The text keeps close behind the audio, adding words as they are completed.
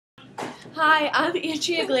Hi, I'm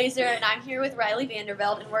Andrea Glazer, and I'm here with Riley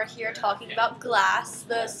Vanderveld, and we're here talking about Glass,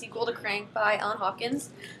 the sequel to Crank by Ellen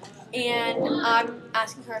Hopkins. And I'm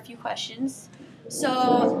asking her a few questions.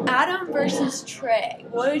 So, Adam versus Trey,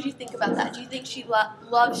 what did you think about that? Do you think she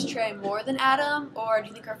loves Trey more than Adam, or do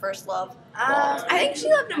you think her first love? I think she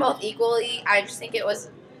loved them both equally. I just think it was.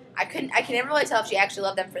 I can never really tell if she actually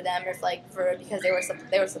loved them for them or if for because they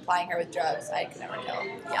were supplying her with drugs. I could never tell.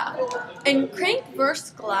 Yeah. And Crank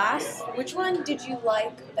versus Glass, which one did you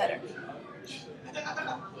like better?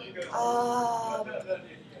 I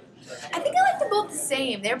think I like them both the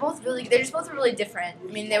same. They're just both really different.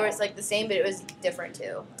 I mean, they were like the same, but it was different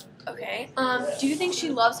too. Okay. Do you think she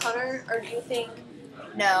loves Hunter, or do you think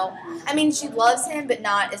No, I mean she loves him, but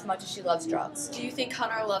not as much as she loves drugs. do you think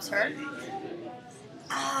Hunter loves her?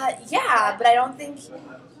 Yeah, but I don't think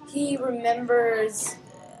he remembers.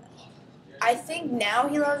 I think now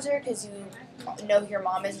he loves her because you know who your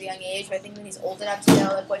mom is at a young age. But I think when he's old enough to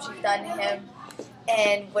know like what she's done to him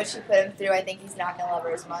and what she put him through, I think he's not gonna love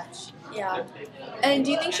her as much. Yeah. And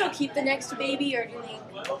do you think she'll keep the next baby, or do you think?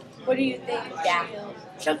 What do you think? Yeah,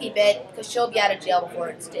 she'll keep it because she'll be out of jail before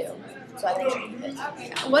it's due. So I think she'll keep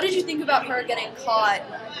it. What did you think about her getting caught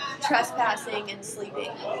trespassing and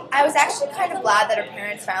sleeping? I was actually kind of glad that her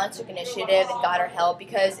parents finally took initiative and got her help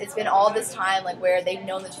because it's been all this time like where they've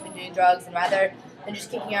known that she's been doing drugs and rather than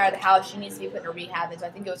just kicking her out of the house, she needs to be put in a rehab. And so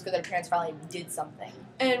I think it was good that her parents finally did something.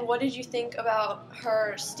 And what did you think about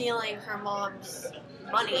her stealing her mom's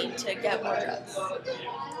money to get more drugs?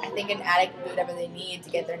 I think an addict will do whatever they need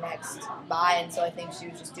to get their next buy, and so I think she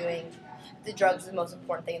was just doing the drugs the most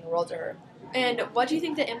important thing in the world to her. And what do you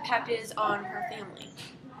think the impact is on her family?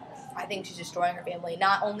 I think she's destroying her family,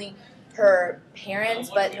 not only her parents,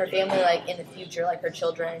 but her family, like in the future, like her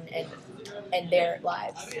children and their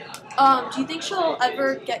lives. Do you think she'll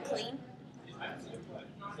ever get clean?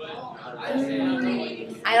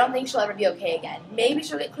 I don't think she'll ever be okay again. Maybe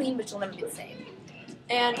she'll get clean, but she'll never be the same.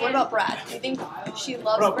 And what about Brad? Do you think she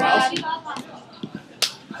loves Brad?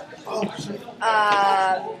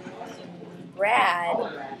 Brad.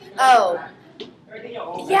 Oh,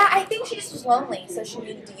 yeah. I think she just was lonely, so she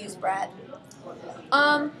needed to use Brad.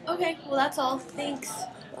 Okay, well that's all. Thanks.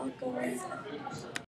 Welcome.